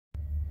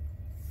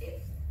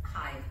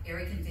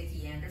Eric and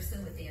Vicki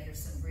Anderson with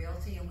Anderson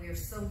Realty, and we are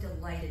so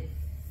delighted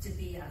to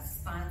be a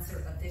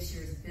sponsor of this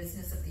year's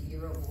Business of the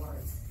Year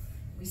Awards.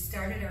 We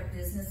started our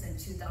business in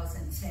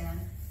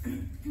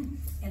 2010,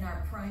 and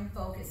our prime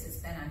focus has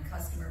been on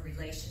customer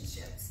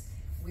relationships.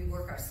 We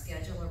work our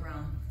schedule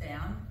around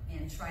them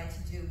and try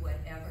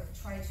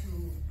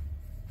to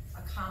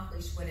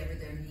accomplish whatever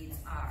their needs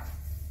are.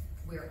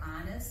 We're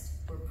honest,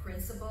 we're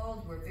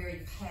principled, we're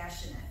very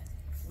passionate.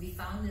 We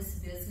found this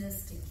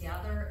business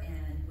together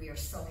and we are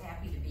so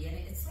happy to be in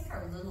it. It's like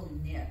our little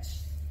niche.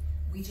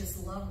 We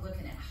just love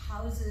looking at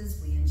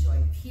houses, we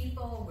enjoy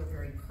people, we're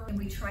very personal, and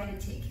we try to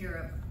take care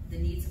of the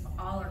needs of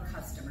all our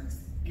customers,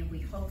 and we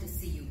hope to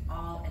see you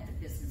all at the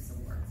Business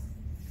Awards.